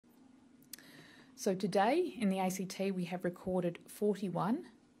So today in the ACT we have recorded 41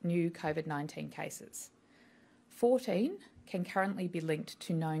 new COVID-19 cases. 14 can currently be linked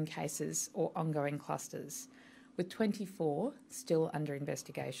to known cases or ongoing clusters, with 24 still under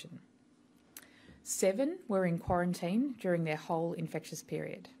investigation. 7 were in quarantine during their whole infectious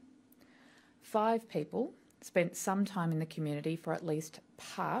period. 5 people spent some time in the community for at least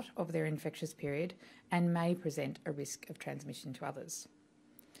part of their infectious period and may present a risk of transmission to others.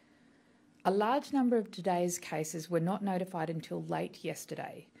 A large number of today's cases were not notified until late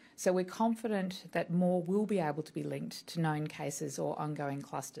yesterday, so we're confident that more will be able to be linked to known cases or ongoing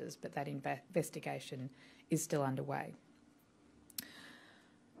clusters, but that investigation is still underway.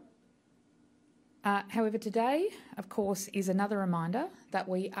 However, today, of course, is another reminder that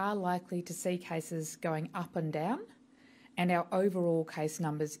we are likely to see cases going up and down and our overall case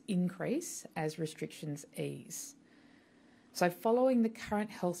numbers increase as restrictions ease. So following the current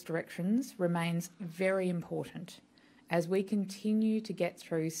health directions remains very important as we continue to get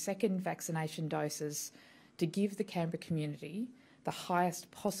through second vaccination doses to give the Canberra community the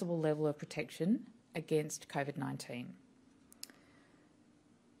highest possible level of protection against COVID-19.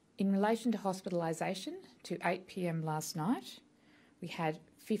 In relation to hospitalisation, to 8 p.m. last night, we had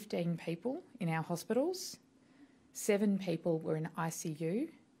 15 people in our hospitals. 7 people were in ICU,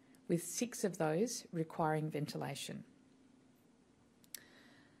 with 6 of those requiring ventilation.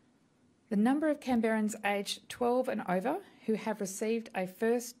 The number of Canberrans aged 12 and over who have received a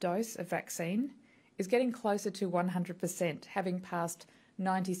first dose of vaccine is getting closer to 100%, having passed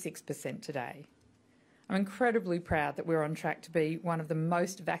 96% today. I'm incredibly proud that we're on track to be one of the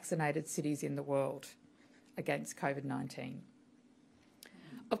most vaccinated cities in the world against COVID-19.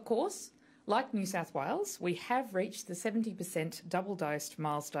 Of course, like New South Wales, we have reached the 70% double-dosed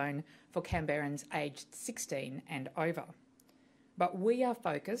milestone for Canberrans aged 16 and over. But we are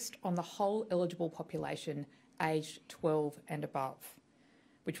focused on the whole eligible population aged 12 and above,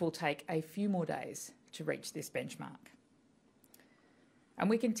 which will take a few more days to reach this benchmark.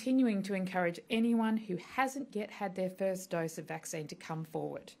 And we're continuing to encourage anyone who hasn't yet had their first dose of vaccine to come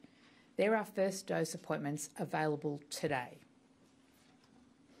forward. There are first dose appointments available today.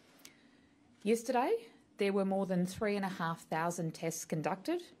 Yesterday, there were more than 3,500 tests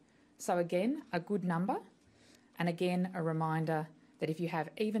conducted, so again, a good number. And again, a reminder that if you have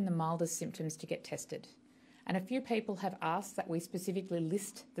even the mildest symptoms to get tested. And a few people have asked that we specifically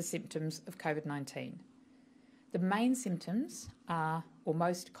list the symptoms of COVID-19. The main symptoms are, or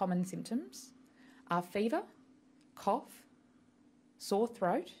most common symptoms, are fever, cough, sore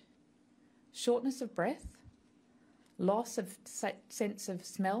throat, shortness of breath, loss of sense of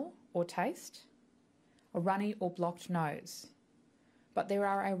smell or taste, a runny or blocked nose. But there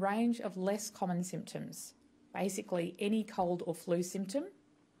are a range of less common symptoms. Basically, any cold or flu symptom,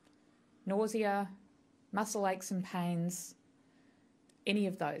 nausea, muscle aches and pains, any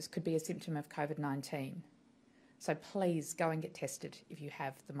of those could be a symptom of COVID-19. So please go and get tested if you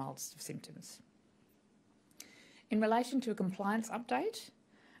have the mildest of symptoms. In relation to a compliance update,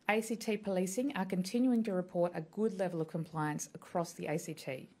 ACT policing are continuing to report a good level of compliance across the ACT.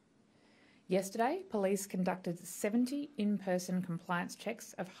 Yesterday, police conducted 70 in-person compliance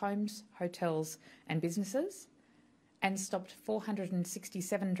checks of homes, hotels and businesses and stopped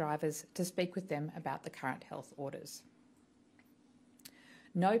 467 drivers to speak with them about the current health orders.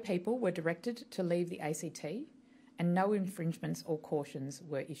 No people were directed to leave the ACT and no infringements or cautions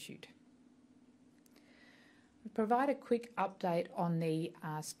were issued. We'll provide a quick update on the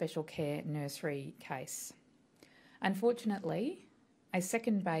special care nursery case. Unfortunately, a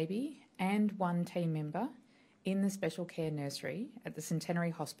second baby and 1 team member in the special care nursery at the Centenary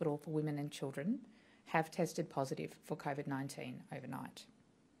Hospital for Women and Children have tested positive for COVID-19 overnight.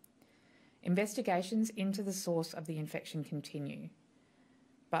 Investigations into the source of the infection continue,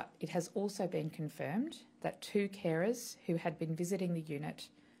 but it has also been confirmed that 2 carers who had been visiting the unit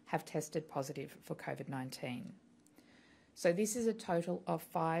have tested positive for COVID-19. So this is a total of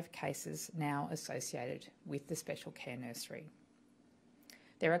 5 cases now associated with the special care nursery.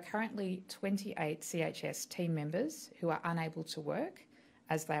 There are currently 28 CHS team members who are unable to work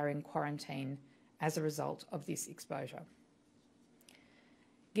as they are in quarantine as a result of this exposure.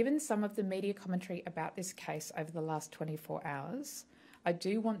 Given some of the media commentary about this case over the last 24 hours, I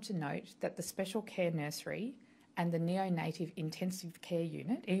do want to note that the special care nursery and the neonatal intensive care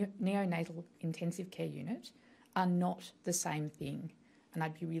unit are not the same thing, and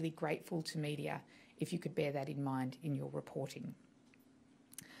I'd be really grateful to media if you could bear that in mind in your reporting.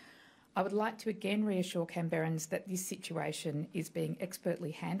 I would like to again reassure Canberrans that this situation is being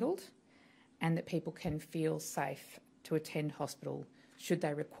expertly handled and that people can feel safe to attend hospital should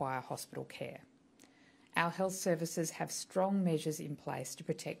they require hospital care. Our health services have strong measures in place to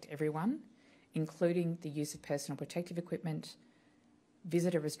protect everyone, including the use of personal protective equipment,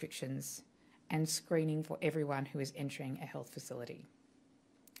 visitor restrictions, and screening for everyone who is entering a health facility.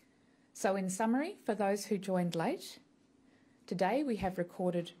 So in summary, for those who joined late, today we have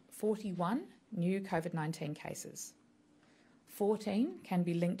recorded 41 new COVID-19 cases. 14 can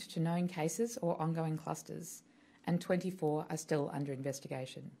be linked to known cases or ongoing clusters, and 24 are still under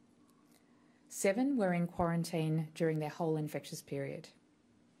investigation. 7 were in quarantine during their whole infectious period.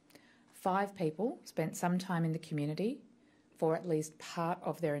 5 people spent some time in the community for at least part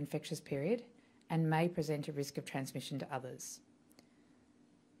of their infectious period and may present a risk of transmission to others.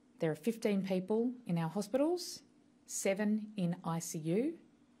 There are 15 people in our hospitals, 7 in ICU,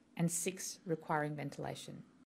 and 6 requiring ventilation.